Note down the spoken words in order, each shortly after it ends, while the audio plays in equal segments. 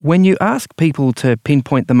When you ask people to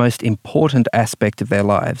pinpoint the most important aspect of their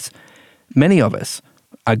lives, many of us,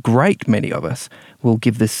 a great many of us, will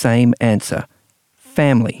give the same answer: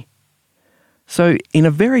 family. So, in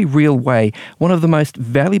a very real way, one of the most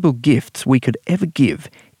valuable gifts we could ever give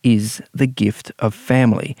is the gift of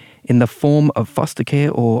family in the form of foster care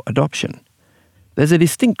or adoption. There's a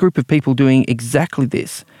distinct group of people doing exactly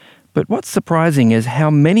this, but what's surprising is how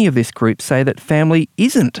many of this group say that family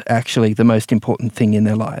isn't actually the most important thing in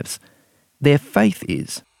their lives. Their faith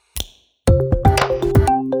is.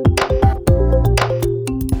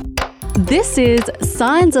 This is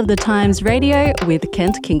Signs of the Times Radio with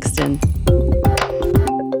Kent Kingston.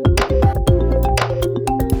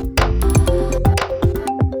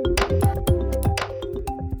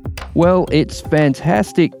 Well, it's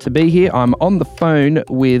fantastic to be here. I'm on the phone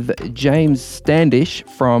with James Standish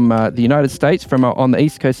from the United States, from on the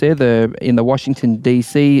East Coast there, in the Washington,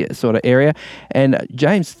 D.C. sort of area. And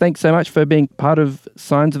James, thanks so much for being part of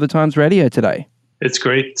Signs of the Times Radio today. It's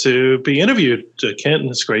great to be interviewed, Kent, and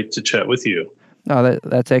it's great to chat with you. Oh,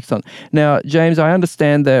 that's excellent. Now, James, I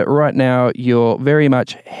understand that right now you're very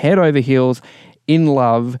much head over heels in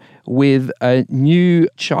love with a new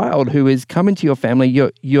child who is coming to your family,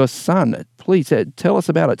 your son. Please tell us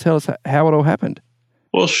about it. Tell us how it all happened.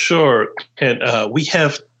 Well, sure. And we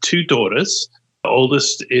have two daughters. The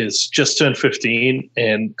oldest is just turned 15,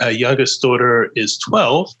 and our youngest daughter is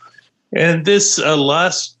 12. And this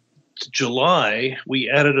last July, we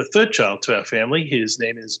added a third child to our family. His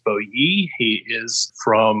name is Bo Yi. He is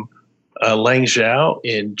from Langzhou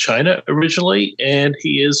in China originally, and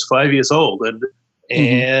he is 5 years old.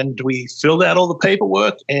 And we filled out all the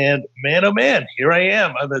paperwork, and man, oh man, here I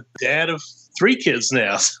am. I'm a dad of 3 kids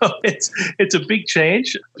now. So it's a big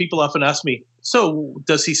change. People often ask me, so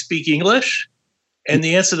does he speak English? And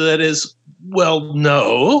the answer to that is, well,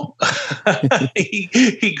 no.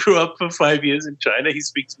 He grew up for 5 years in China. He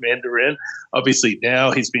speaks Mandarin. Obviously,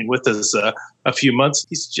 now he's been with us a few months.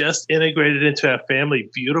 He's just integrated into our family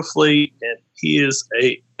beautifully, and he is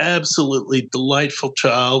a absolutely delightful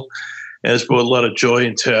child and has brought a lot of joy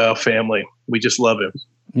into our family. We just love him.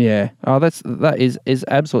 Yeah. Oh, that is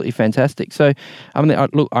absolutely fantastic. So, I mean,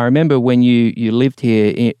 look, I remember when you lived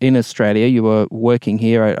here in Australia, you were working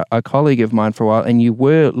here, a colleague of mine for a while, and you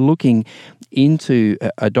were looking into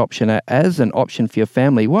adoption as an option for your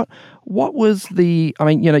family. What was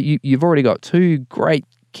you've already got 2 great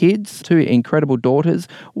kids, 2 incredible daughters.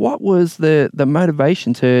 What was the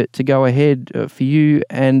motivation to go ahead for you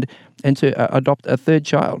and to adopt a third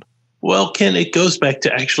child? Well, Ken, it goes back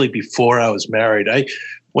to actually before I was married.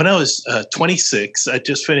 When I was 26, I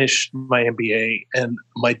just finished my MBA, and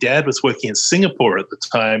my dad was working in Singapore at the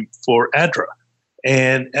time for ADRA.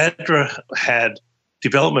 And ADRA had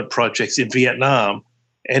development projects in Vietnam,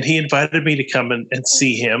 and he invited me to come and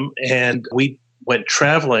see him, and we went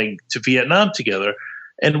traveling to Vietnam together.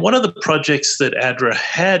 And one of the projects that ADRA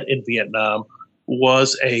had in Vietnam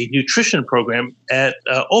was a nutrition program at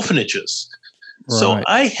orphanages. Right. So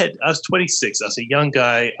I was 26. I was a young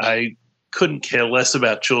guy. I couldn't care less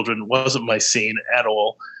about children. Wasn't my scene at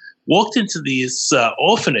all. Walked into this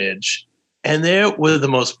orphanage, and there were the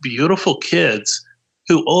most beautiful kids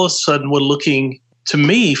who all of a sudden were looking to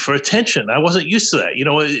me for attention. I wasn't used to that.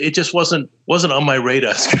 It just wasn't on my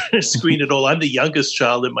radar screen at all. I'm the youngest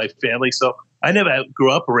child in my family, so I never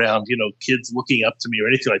grew up around, kids looking up to me or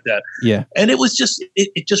anything like that. Yeah. And it was just,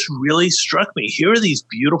 it just really struck me. Here are these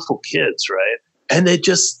beautiful kids, right? And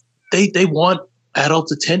they want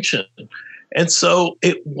adult attention. And so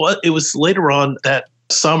it was later on that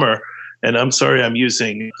summer, and I'm sorry I'm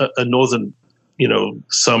using a northern,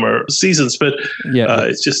 summer seasons, but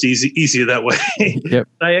it's just easier that way. Yep.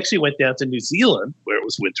 I actually went down to New Zealand, where it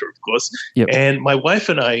was winter, of course, yep. And my wife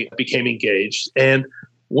and I became engaged. And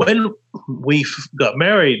when we got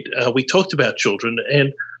married, we talked about children,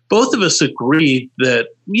 and both of us agreed that,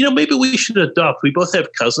 maybe we should adopt. We both have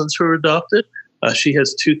cousins who are adopted. She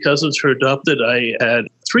has 2 cousins who are adopted. I had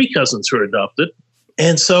 3 cousins who are adopted.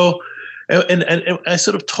 And so, and I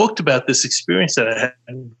sort of talked about this experience that I had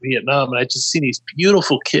in Vietnam, and I just seen these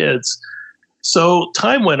beautiful kids. So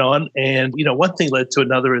time went on, and, one thing led to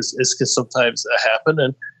another, as can sometimes happen.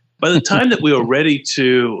 And by the time that we were ready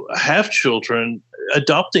to have children,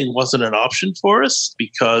 adopting wasn't an option for us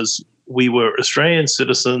because we were Australian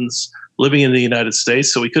citizens living in the United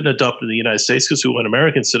States, so we couldn't adopt in the United States because we weren't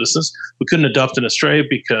American citizens. We couldn't adopt in Australia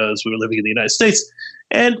because we were living in the United States.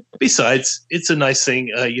 And besides, it's a nice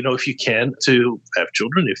thing, if you can, to have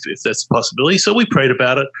children, if that's a possibility. So we prayed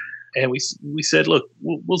about it, and we said, look,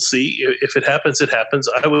 we'll see. If it happens, it happens.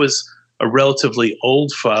 I was a relatively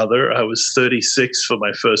old father. I was 36 for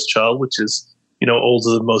my first child, which is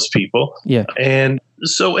older than most people. Yeah. And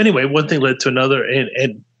so anyway, one thing led to another,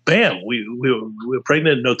 and bam, we were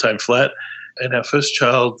pregnant in no time flat. And our first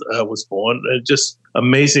child was born. Just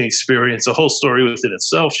amazing experience. The whole story within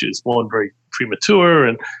itself. She was born very premature,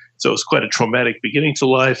 and so it was quite a traumatic beginning to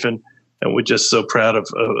life. And we're just so proud of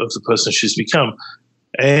the person she's become.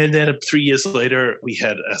 And then 3 years later, we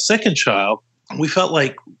had a second child. We felt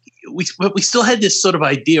like we still had this sort of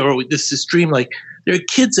idea, or this dream, like there are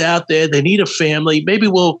kids out there, they need a family. Maybe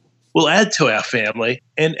we'll add to our family.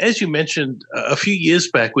 And as you mentioned, a few years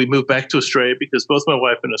back, we moved back to Australia because both my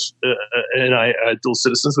wife and I are dual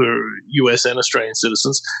citizens. We're U.S. and Australian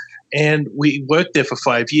citizens. And we worked there for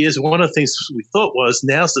 5 years. And one of the things we thought was,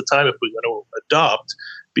 now's the time if we're going to adopt,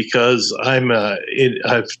 because I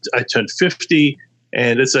turned 50,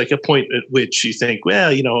 and it's like a point at which you think,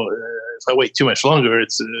 well, if I wait too much longer,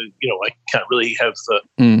 it's I can't really have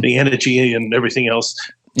the energy and everything else.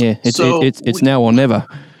 Yeah, it's now or never.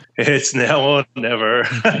 It's now or never.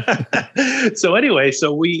 So anyway,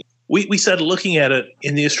 we started looking at it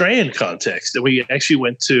in the Australian context, and we actually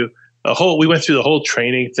went through the whole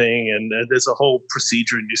training thing, and there's a whole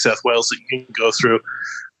procedure in New South Wales that you can go through.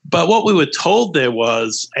 But what we were told there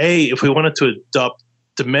was, if we wanted to adopt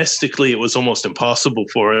domestically, it was almost impossible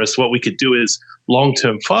for us. What we could do is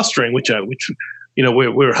long-term fostering, which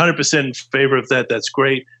we're 100% in favor of that. That's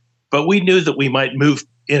great. But we knew that we might move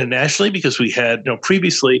internationally because we had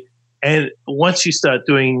previously. And once you start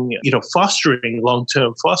doing fostering,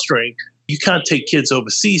 long-term fostering, you can't take kids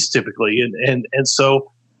overseas typically, and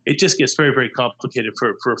so it just gets very, very complicated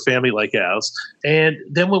for a family like ours. And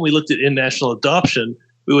then when we looked at international adoption,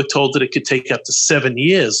 we were told that it could take up to 7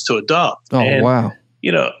 years to adopt. Oh, and, wow.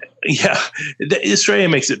 Australia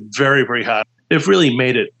makes it very, very hard. They've really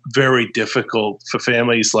made it very difficult for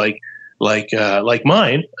families like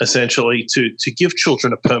mine, essentially, to give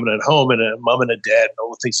children a permanent home and a mom and a dad and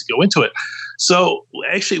all the things that go into it. So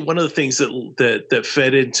actually, one of the things that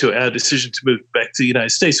fed into our decision to move back to the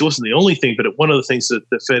United States, it wasn't the only thing, but one of the things that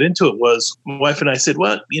fed into it was my wife and I said,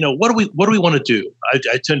 well, what do we want to do?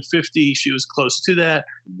 I turned 50. She was close to that.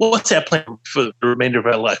 What's our plan for the remainder of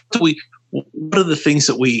our life? What are the things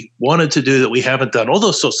that we wanted to do that we haven't done? All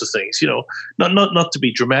those sorts of things, not to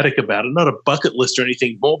be dramatic about it, not a bucket list or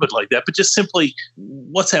anything morbid like that, but just simply,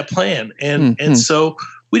 what's our plan? And so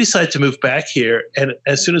we decided to move back here. And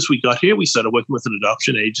as soon as we got here, we started working with an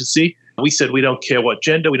adoption agency. We said, we don't care what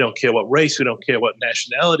gender, we don't care what race, we don't care what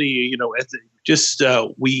nationality, just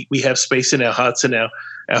we have space in our hearts and our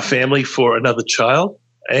family for another child.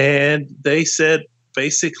 And they said,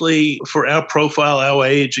 basically, for our profile, our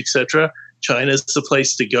age, etc., China's the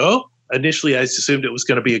place to go. Initially, I assumed it was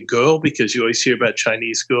going to be a girl because you always hear about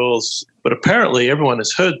Chinese girls. But apparently, everyone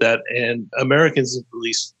has heard that. And Americans, at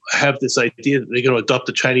least, have this idea that they're going to adopt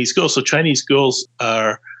a Chinese girl. So Chinese girls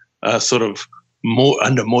are sort of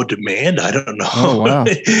under more demand. I don't know. Oh, wow.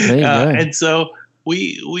 There you go. And so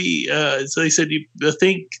so they said, you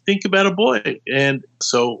think about a boy. And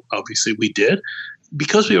so obviously we did.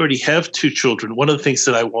 Because we already have two children, one of the things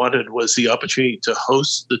that I wanted was the opportunity to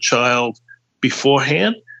host the child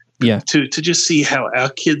beforehand, to just see how our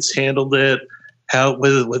kids handled it,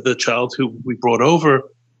 whether the child who we brought over,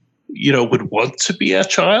 would want to be our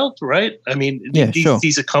child, right? I mean,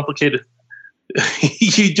 these are complicated.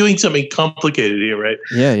 You're doing something complicated here, right?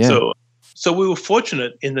 Yeah. So we were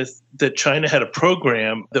fortunate in that China had a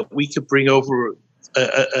program that we could bring over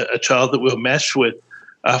a child that we were matched with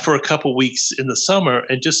for a couple weeks in the summer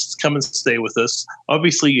and just come and stay with us.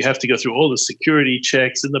 Obviously, you have to go through all the security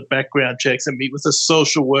checks and the background checks and meet with a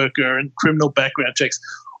social worker and criminal background checks,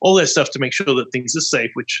 all that stuff to make sure that things are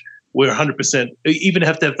safe, which we're 100%. Even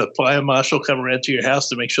have to have the fire marshal come around to your house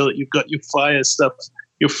to make sure that you've got your fire stuff,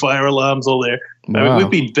 your fire alarms all there. Wow. I mean,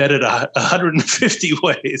 we've been vetted 150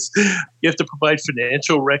 ways. You have to provide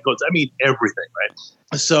financial records. I mean, everything,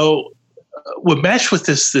 right? So we're matched with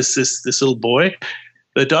this little boy.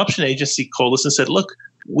 The adoption agency called us and said, look,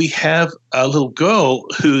 we have a little girl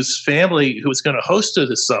whose family who was going to host her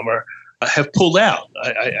this summer have pulled out.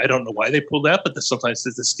 I don't know why they pulled out, but sometimes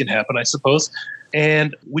this can happen, I suppose.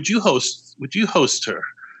 And would you host her?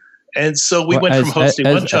 And so we went from hosting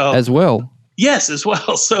one child as well. Yes, as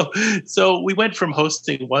well. So we went from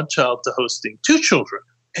hosting one child to hosting two children.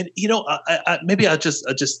 And maybe I'll just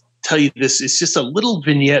tell you this. It's just a little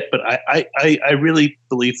vignette, but I really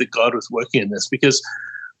believe that God was working in this because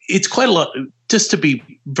it's quite a lot. Just to be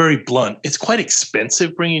very blunt, it's quite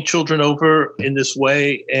expensive bringing children over in this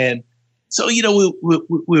way. And so we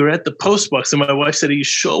were at the post box, and my wife said, "Are you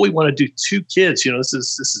sure we want to do two kids? This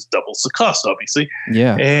is doubles the cost, obviously."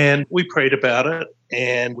 Yeah. And we prayed about it,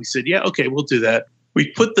 and we said, "Yeah, okay, we'll do that."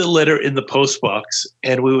 we put the letter in the post box,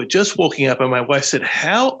 and we were just walking up, and my wife said,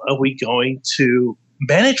 how are we going to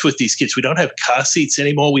manage with these kids? We don't have car seats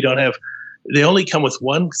anymore. They only come with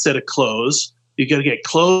one set of clothes. You got to get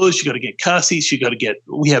clothes. You got to get car seats.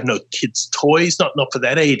 We have no kids' toys, not for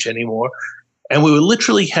that age anymore. And we were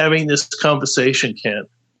literally having this conversation, Ken.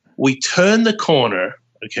 We turned the corner,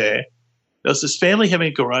 okay? There was this family having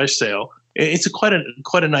a garage sale. It's quite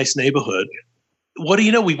a nice neighborhood. What do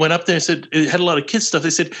you know? We went up there and said, it had a lot of kids stuff. They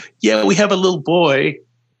said, yeah, we have a little boy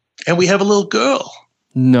and we have a little girl.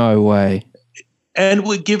 No way. And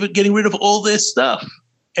we're getting rid of all their stuff.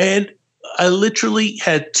 And I literally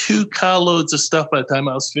had 2 carloads of stuff by the time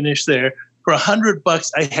I was finished there. For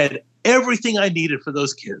 $100, I had everything I needed for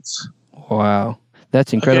those kids. Wow.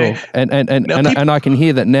 That's incredible. Okay. And I can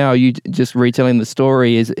hear that now. You just retelling the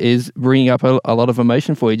story is bringing up a lot of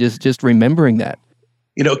emotion for you, just remembering that.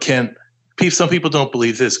 Ken, some people don't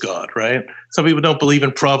believe there's God, right? Some people don't believe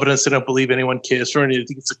in providence. They don't believe anyone cares for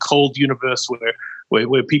anything. It's a cold universe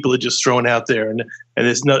where people are just thrown out there and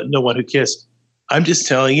there's no one who cares. I'm just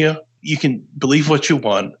telling you, you can believe what you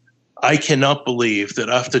want. I cannot believe that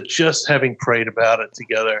after just having prayed about it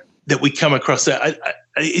together, that we come across that.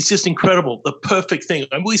 It's just incredible. The perfect thing.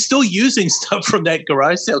 And we're still using stuff from that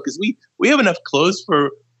garage sale because we have enough clothes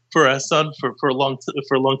for our son for a long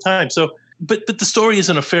time. So, but the story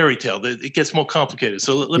isn't a fairy tale. It gets more complicated.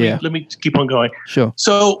 So let me keep on going. Sure.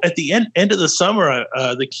 So at the end of the summer,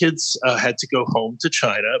 the kids had to go home to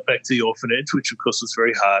China, back to the orphanage, which of course was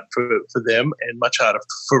very hard for them and much harder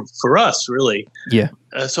for us, really. Yeah.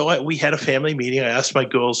 So we had a family meeting. I asked my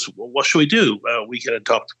girls, well, what should we do? We can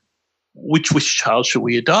adopt. Which child should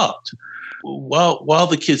we adopt? While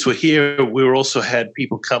the kids were here, we also had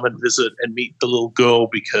people come and visit and meet the little girl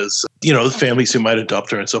because, the families who might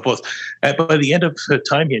adopt her and so forth. And by the end of her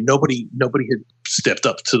time here, nobody had stepped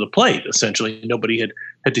up to the plate, essentially. Nobody had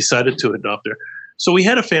decided to adopt her. So we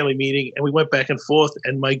had a family meeting and we went back and forth.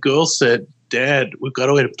 And my girl said, Dad, we've got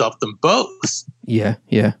to adopt them both. Yeah,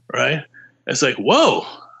 yeah. Right? It's like, whoa.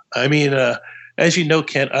 I mean, as you know,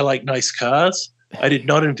 Kent, I like nice cars. I did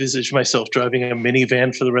not envisage myself driving a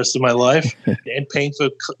minivan for the rest of my life and paying for,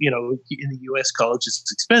 in the U.S. college,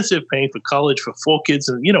 it's expensive, paying for college for 4 kids.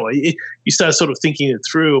 And, you start sort of thinking it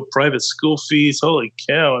through, private school fees. Holy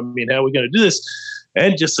cow. I mean, how are we going to do this?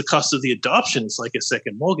 And just the cost of the adoption is like a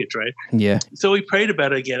second mortgage, right? Yeah. So we prayed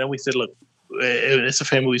about it again and we said, look, it's a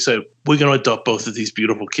family. We said, we're going to adopt both of these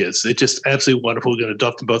beautiful kids. They're just absolutely wonderful. We're going to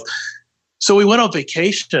adopt them both. So we went on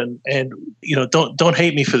vacation and, don't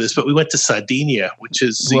hate me for this, but we went to Sardinia, which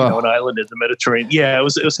is, an island in the Mediterranean. Yeah, it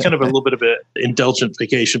was kind of a little bit of an indulgent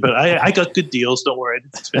vacation, but I got good deals. Don't worry, I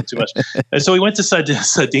didn't spend too much. And so we went to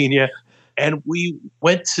Sardinia and we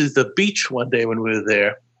went to the beach one day when we were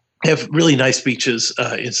there. They have really nice beaches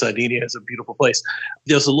in Sardinia. It's a beautiful place.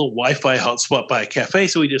 There's a little Wi-Fi hotspot by a cafe,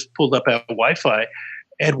 so we just pulled up our Wi-Fi.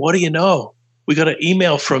 And what do you know? We got an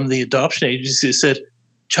email from the adoption agency that said,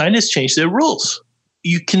 China's changed their rules.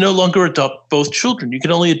 You can no longer adopt both children. You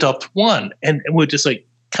can only adopt one. And we're just like,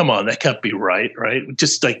 come on, that can't be right?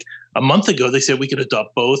 Just like a month ago, they said we could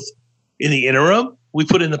adopt both. In the interim, we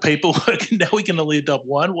put in the paperwork, and now we can only adopt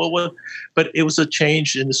one. But it was a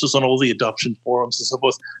change, and this was on all the adoption forums and so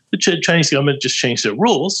forth. The Chinese government just changed their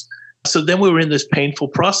rules. So then we were in this painful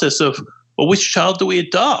process of, well, which child do we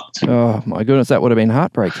adopt? Oh, my goodness, that would have been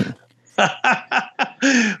heartbreaking.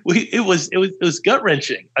 It was gut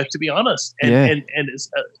wrenching, to be honest, and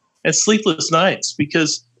sleepless nights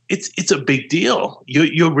because it's a big deal.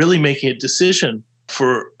 You're really making a decision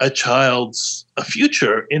for a child's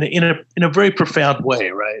future in a very profound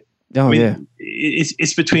way, right? Oh, yeah.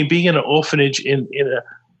 It's between being in an orphanage in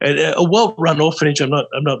a well-run orphanage. I'm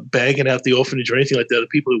not bagging out the orphanage or anything like that. The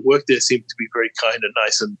people who work there seem to be very kind and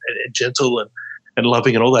nice and gentle and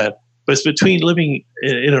loving and all that. But it's between living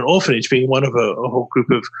in an orphanage, being one of a whole group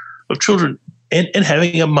of children, and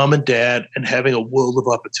having a mom and dad and having a world of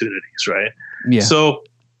opportunities, right? Yeah. So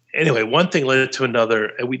anyway, one thing led to another,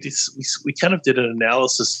 and we kind of did an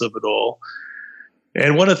analysis of it all.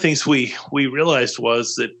 And one of the things we realized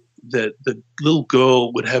was that the little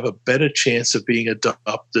girl would have a better chance of being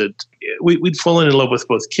adopted. We'd fallen in love with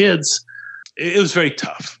both kids. It was very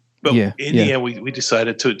tough. But in the end, we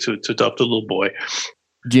decided to adopt a little boy.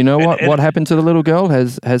 Do you know what happened to the little girl?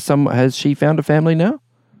 Has she found a family now?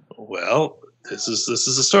 Well, this is the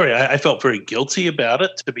story. I felt very guilty about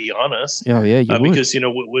it, to be honest. Oh yeah, you would. Because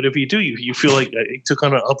whatever you do, you feel like you took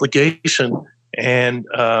on an obligation, and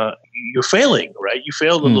you're failing, right? You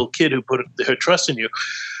failed the little kid who put her trust in you.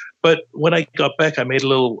 But when I got back, I made a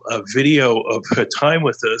little video of her time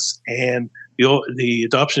with us, and the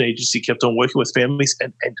adoption agency kept on working with families,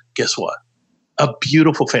 and guess what? a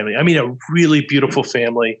beautiful family. I mean, a really beautiful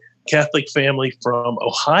family, Catholic family from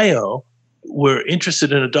Ohio, were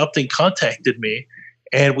interested in adopting, contacted me,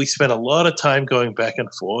 and we spent a lot of time going back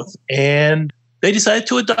and forth, and they decided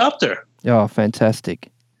to adopt her. Oh,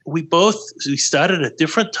 fantastic. We started at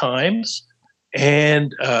different times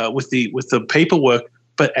and with the paperwork,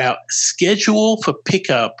 but our schedule for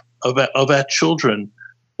pickup of our children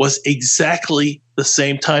was exactly the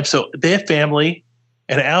same time. So their family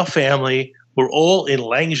and our family were all in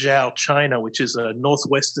Langzhou, China, which is a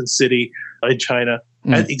northwestern city in China,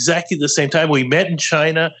 at exactly the same time. We met in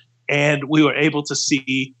China, and we were able to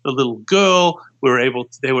see the little girl. They were able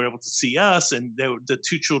to see us, and the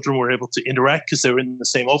two children were able to interact because they were in the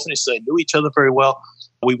same orphanage, so they knew each other very well.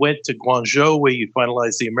 We went to Guangzhou, where you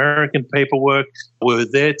finalized the American paperwork. We were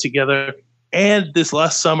there together. And this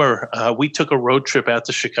last summer, we took a road trip out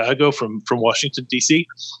to Chicago from Washington, D.C.,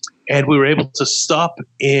 and we were able to stop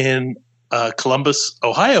in Columbus,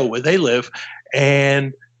 Ohio, where they live,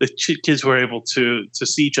 and the kids were able to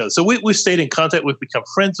see each other. So we stayed in contact. We've become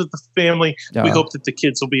friends with the family. We hope that the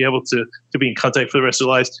kids will be able to be in contact for the rest of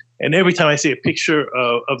their lives. And every time I see a picture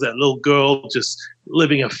of that little girl just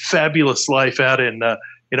living a fabulous life out in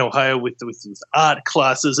Ohio with art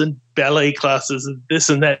classes and ballet classes and this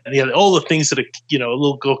and that and the other, all the things that a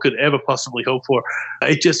little girl could ever possibly hope for,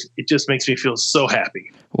 it just makes me feel so happy.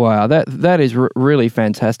 Wow, that is really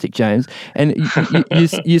fantastic, James. And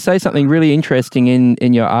you say something really interesting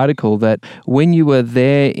in your article, that when you were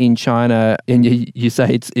there in China, and you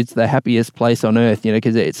say it's the happiest place on earth,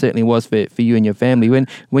 because it certainly was for you and your family.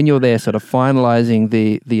 When you're there sort of finalizing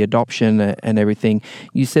the adoption and everything,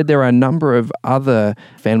 you said there are a number of other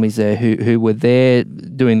families there who were there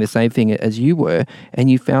doing the same thing as you were, and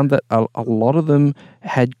you found that a lot of them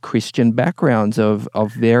had Christian backgrounds of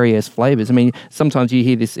various flavors. I mean, sometimes you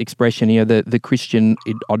hear this expression, the Christian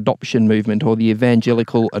adoption movement or the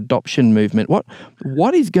evangelical adoption movement.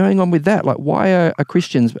 What is going on with that? Like, why are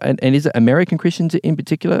Christians, and is it American Christians in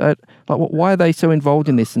particular, why are they so involved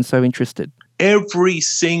in this and so interested? Every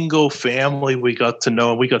single family we got to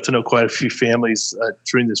know, and we got to know quite a few families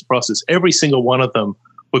during this process, every single one of them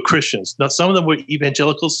were Christians. Now, some of them were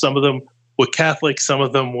evangelicals, some of them were Catholic, some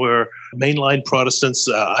of them were mainline Protestants.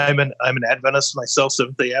 I'm an Adventist myself,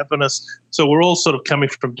 Seventh-day Adventist. So we're all sort of coming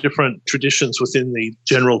from different traditions within the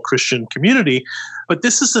general Christian community. But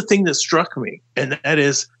this is the thing that struck me, and that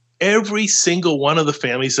is every single one of the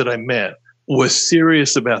families that I met was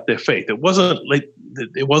serious about their faith. It wasn't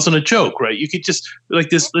a joke, right? You could just,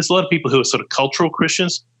 there's a lot of people who are sort of cultural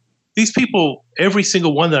Christians. These people, every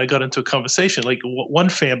single one that I got into a conversation, like one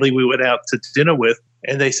family we went out to dinner with,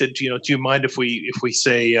 and they said, do you mind if we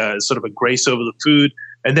say sort of a grace over the food?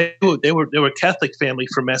 And they were a Catholic family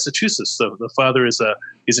from Massachusetts. So the father is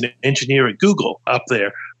an engineer at Google up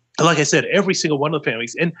there. And like I said, every single one of the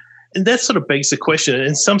families, and that sort of begs the question.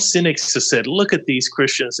 And some cynics have said, look at these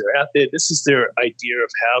Christians, they're out there. This is their idea of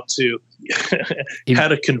how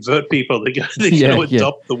to convert people. They're going to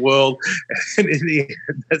adopt the world. And in the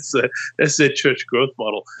end, that's their church growth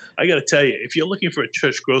model. I got to tell you, if you're looking for a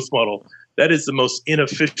church growth model, that is the most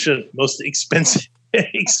inefficient, most expensive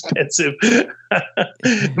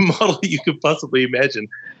model you could possibly imagine.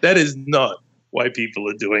 That is not why people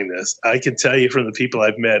are doing this. I can tell you from the people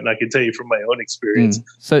I've met, and I can tell you from my own experience.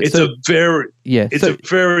 It's a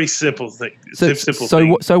very simple thing.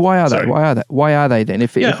 So why are they? Why are they then?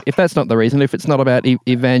 If that's not the reason, if it's not about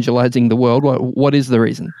evangelizing the world, what is the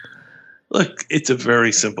reason? Look, it's a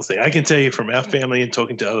very simple thing. I can tell you from our family and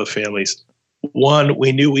talking to other families. One,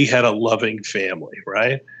 we knew we had a loving family,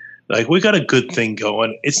 right? Like, we got a good thing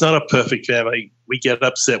going. It's not a perfect family. We get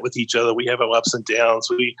upset with each other. We have our ups and downs.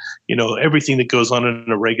 Everything that goes on in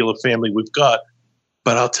a regular family we've got.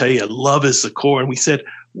 But I'll tell you, love is the core. And we said,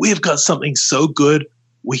 we've got something so good,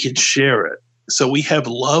 we can share it. So we have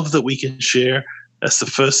love that we can share. That's the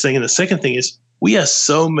first thing. And the second thing is, we are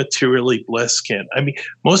so materially blessed, Ken. I mean,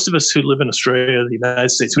 most of us who live in Australia or the United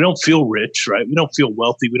States, we don't feel rich, right? We don't feel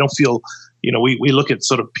wealthy. We don't feel, we look at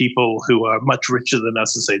sort of people who are much richer than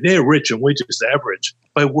us and say, they're rich and we're just average.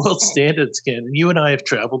 By world standards, Ken, and you and I have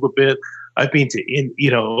traveled a bit. I've been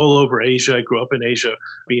all over Asia. I grew up in Asia,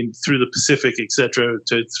 been through the Pacific, et cetera,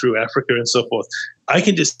 through Africa and so forth. I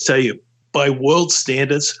can just tell you, by world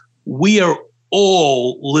standards, we are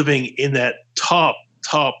all living in that top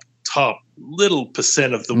little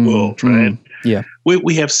percent of the world, right? Yeah.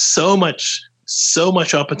 We have so much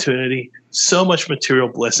opportunity, so much material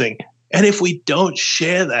blessing. And if we don't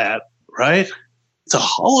share that, right, it's a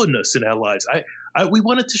hollowness in our lives. We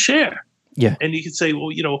wanted to share. Yeah. And you could say, well,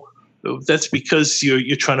 that's because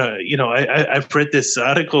you're trying to, I've read this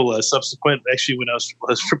article subsequent, actually, when I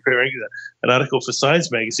was preparing an article for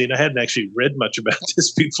Science magazine. I hadn't actually read much about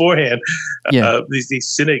this beforehand. Yeah. These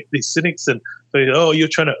cynics, and they go, oh, you're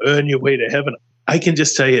trying to earn your way to heaven. I can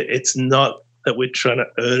just tell you, it's not that we're trying to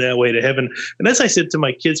earn our way to heaven. And as I said to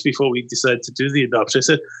my kids before we decided to do the adoption, I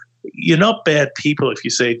said, you're not bad people if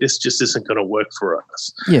you say this just isn't going to work for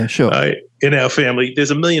us. Yeah, sure. In our family,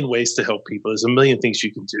 there's a million ways to help people. There's a million things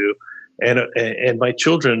you can do. And my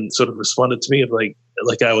children sort of responded to me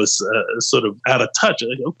like I was sort of out of touch.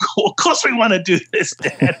 Like, oh, of course we want to do this,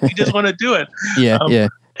 Dad. We just want to do it. Yeah.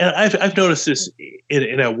 And I've noticed this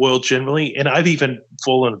in our world generally, and I've even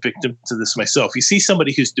fallen victim to this myself. You see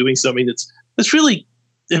somebody who's doing something that's really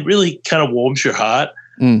kind of warms your heart,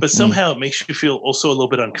 but somehow it makes you feel also a little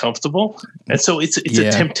bit uncomfortable. And so it's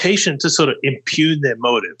a temptation to sort of impugn their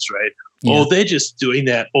motives, right? Yeah. Oh, they're just doing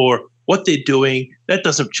that, or what they're doing, that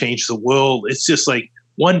doesn't change the world. It's just like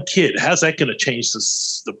one kid. How's that going to change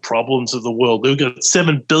the problems of the world? We've got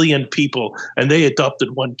 7 billion people, and they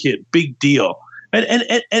adopted one kid. Big deal. And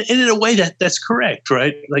in a way that's correct,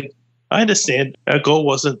 right? Like, I understand our goal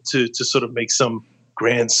wasn't to sort of make some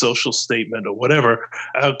grand social statement or whatever.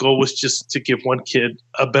 Our goal was just to give one kid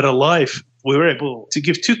a better life. We were able to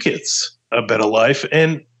give 2 kids a better life.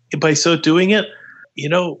 And by so doing it,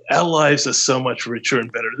 our lives are so much richer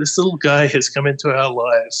and better. This little guy has come into our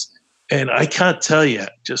lives, and I can't tell you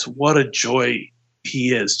just what a joy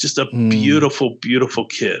he is. Just a beautiful, beautiful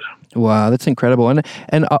kid. Wow, that's incredible.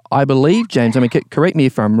 And I believe, James, I mean, correct me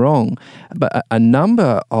if I'm wrong, but a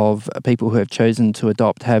number of people who have chosen to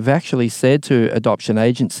adopt have actually said to adoption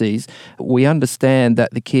agencies, we understand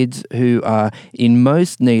that the kids who are in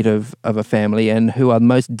most need of a family and who are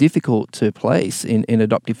most difficult to place in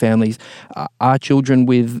adoptive families are children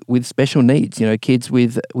with special needs, kids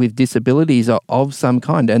with disabilities of some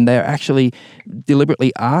kind. And they're actually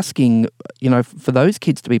deliberately asking, for those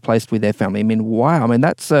kids to be placed with their family. I mean, wow. I mean,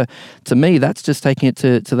 that's to me, that's just taking it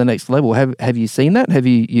to the next level. Have you seen that? Have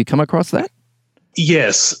you come across that?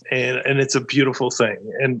 Yes, and it's a beautiful thing.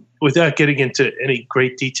 And without getting into any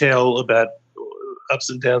great detail about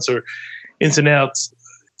ups and downs or ins and outs,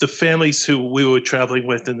 the families who we were traveling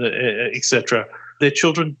with and et cetera, their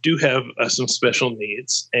children do have some special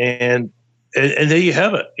needs. And there you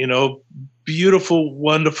have it, beautiful,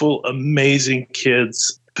 wonderful, amazing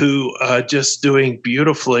kids who are just doing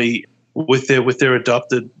beautifully with their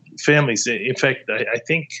adopted families. In fact, I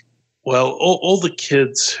think, all the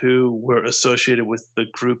kids who were associated with the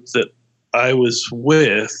group that I was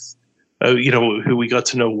with, who we got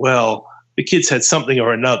to know well, the kids had something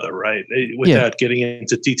or another, right? Without getting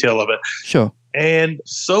into detail of it. Sure. And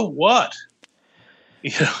so what?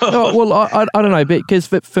 Oh, well, I don't know, because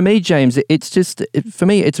for me, James,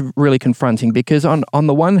 it's really confronting because on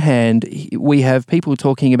the one hand, we have people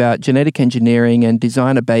talking about genetic engineering and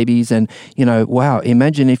designer babies and, wow,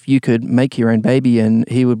 imagine if you could make your own baby and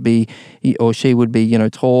he would be, or she would be,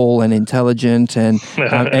 tall and intelligent and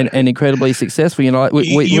incredibly successful.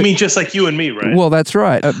 You mean just like you and me, right? Well, that's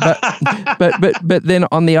right. But then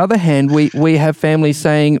on the other hand, we have families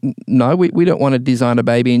saying, no, we don't want to design a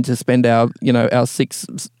baby and to spend our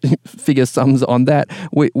 6-figure sums on that.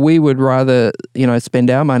 We would rather, spend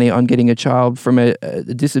our money on getting a child from a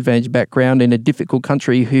disadvantaged background in a difficult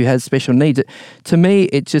country who has special needs. To me,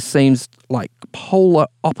 it just seems like polar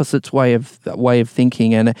opposites way of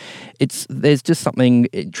thinking, and there's just something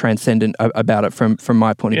transcendent about it from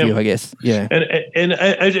my point of view, I guess. Yeah. And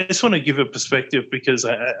I just want to give a perspective because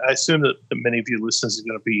I assume that many of your listeners are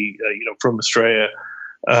going to be from Australia.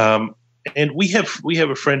 And we have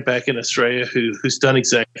a friend back in Australia who's done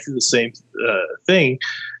exactly the same thing,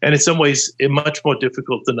 and in some ways, much more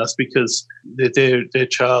difficult than us because their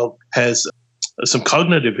child has some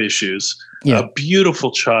cognitive issues. Yeah. A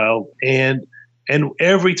beautiful child, and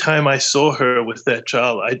every time I saw her with that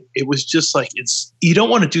child, it was just like you don't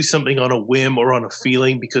want to do something on a whim or on a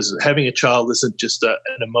feeling because having a child isn't just an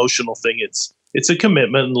emotional thing. It's a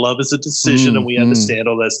commitment, and love is a decision, and we understand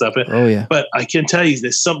all that stuff. Oh, yeah. But I can tell you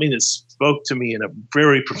there's something that spoke to me in a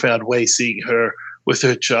very profound way, seeing her with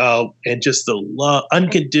her child and just the love,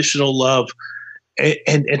 unconditional love,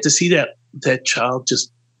 and to see that child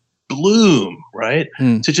just bloom, right?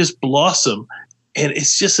 To just blossom. And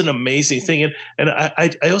it's just an amazing thing. And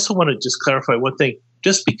I also want to just clarify one thing.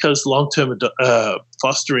 Just because long-term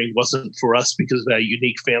fostering wasn't for us because of our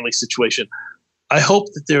unique family situation, I hope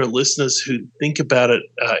that there are listeners who think about it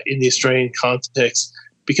in the Australian context,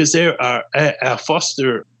 because there are our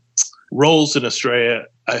foster roles in Australia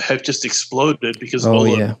have just exploded because of all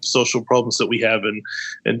the social problems that we have and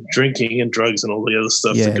drinking and drugs and all the other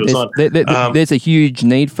stuff that goes on. There's a huge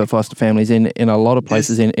need for foster families in a lot of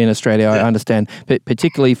places in Australia. I understand, but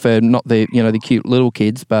particularly for not the cute little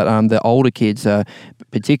kids, but the older kids are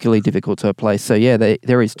particularly difficult to place. So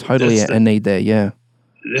there is totally a need there. Yeah,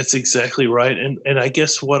 that's exactly right. And I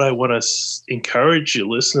guess what I want to encourage your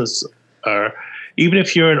listeners are, even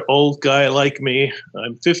if you're an old guy like me,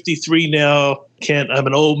 I'm 53 now, Kent, I'm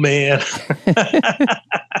an old man.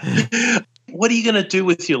 What are you going to do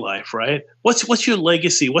with your life, right? What's your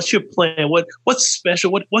legacy? What's your plan? What's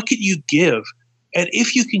special? What could you give? And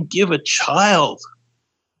if you can give a child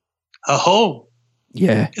a home,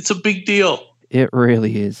 it's a big deal. It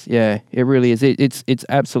really is. Yeah, it really is. It's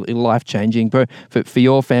absolutely life-changing for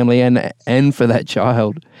your family and for that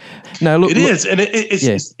child. Now, look, it is, and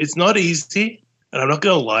it's not easy. And I'm not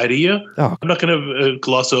going to lie to you. I'm not going to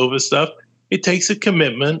gloss over stuff. It takes a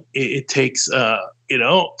commitment. It takes,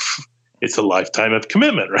 it's a lifetime of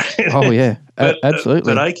commitment, right? Oh yeah,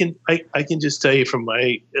 absolutely. But I can just tell you from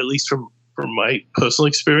my personal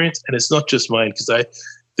experience, and it's not just mine, because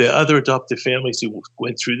the other adoptive families who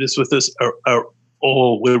went through this with us are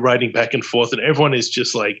all, we're writing back and forth, and everyone is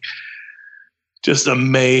just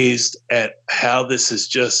amazed at how this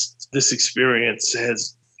experience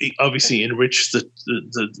has obviously enriched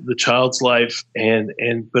the child's life,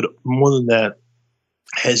 but more than that,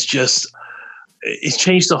 it's changed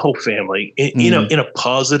the whole family in a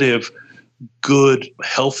positive, good,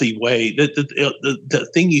 healthy way. The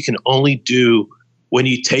thing you can only do when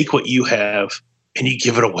you take what you have and you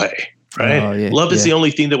give it away, right? Oh, love is the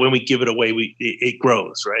only thing that when we give it away, it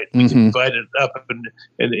grows, right? We divide it up, and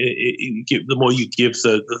the more you give,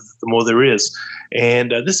 the more there is.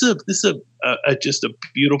 And this is just a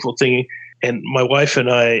beautiful thing. And my wife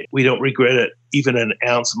and I, we don't regret it even an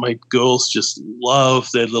ounce. My girls just love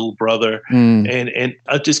their little brother. And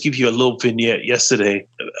I'll just give you a little vignette. Yesterday,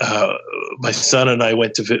 my son and I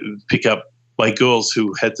went to pick up my girls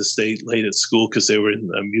who had to stay late at school because they were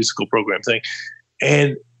in a musical program thing.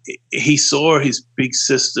 And he saw his big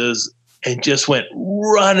sisters and just went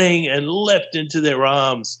running and leapt into their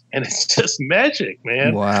arms. And it's just magic,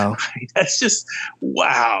 man. Wow. That's just,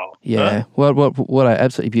 wow. Yeah. Huh? What an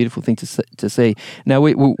absolutely beautiful thing to see. Now,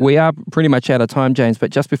 we are pretty much out of time, James,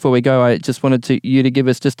 but just before we go, I just wanted you to give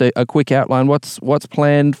us just a quick outline. What's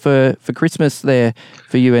planned for Christmas there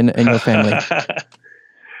for you and your family?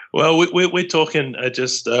 Well, we're talking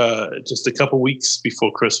just a couple weeks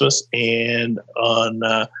before Christmas, and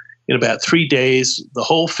in about 3 days, the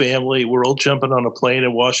whole family, we're all jumping on a plane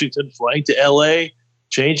in Washington, flying to LA,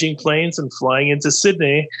 changing planes and flying into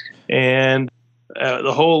Sydney. And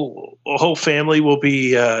the whole family will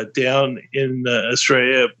be down in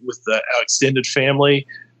Australia with our extended family.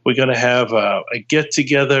 We're going to have a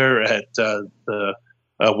get-together at the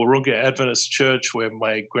Wahroonga Adventist Church, where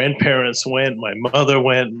my grandparents went, my mother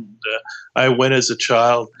went, and I went as a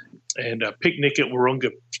child, and a picnic at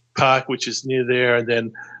Wahroonga Park, which is near there, and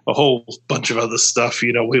then a whole bunch of other stuff.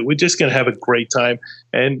 We're just going to have a great time.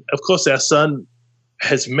 And of course, our son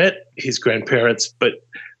has met his grandparents, but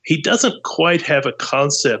he doesn't quite have a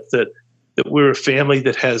concept that we're a family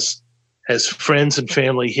that has friends and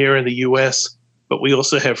family here in the U.S., but we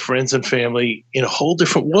also have friends and family in a whole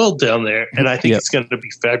different world down there. And I think it's going to be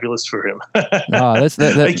fabulous for him. I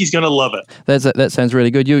think he's going to love it. That sounds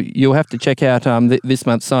really good. You'll have to check out this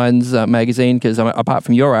month's Signs magazine, because apart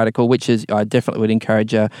from your article, which I definitely would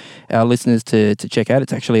encourage our listeners to check out.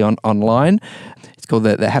 It's actually online. It's called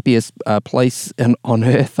the happiest place on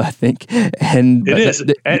earth, I think. And it is.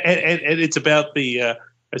 And it's about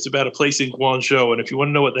it's about a place in Guangzhou. And if you want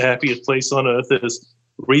to know what the happiest place on earth is,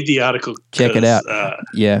 read the article. Check it out.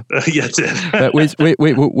 Yeah, that's it. But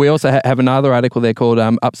we also have another article there called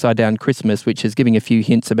Upside Down Christmas, which is giving a few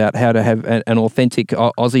hints about how to have an authentic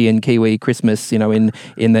Aussie and Kiwi Christmas, in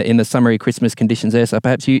the summery Christmas conditions there. So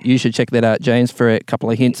perhaps you should check that out, James, for a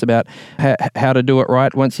couple of hints about how to do it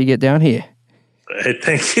right once you get down here.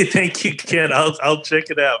 Thank you, Ken. I'll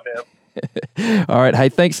check it out, man. All right. Hey,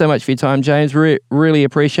 thanks so much for your time, James. Really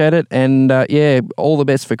appreciate it. And all the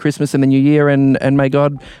best for Christmas and the new year. And may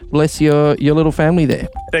God bless your little family there.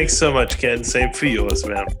 Thanks so much, Ken. Same for yours,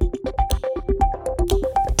 man.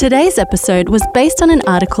 Today's episode was based on an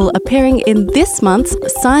article appearing in this month's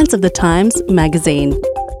Signs of the Times magazine.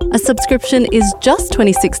 A subscription is just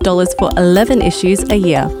 $26 for 11 issues a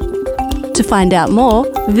year. To find out more,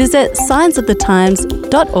 visit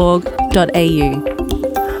signsofthetimes.org.au.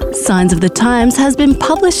 Signs of the Times has been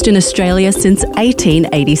published in Australia since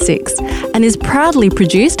 1886 and is proudly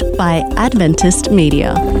produced by Adventist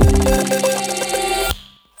Media.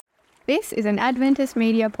 This is an Adventist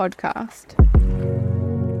Media podcast.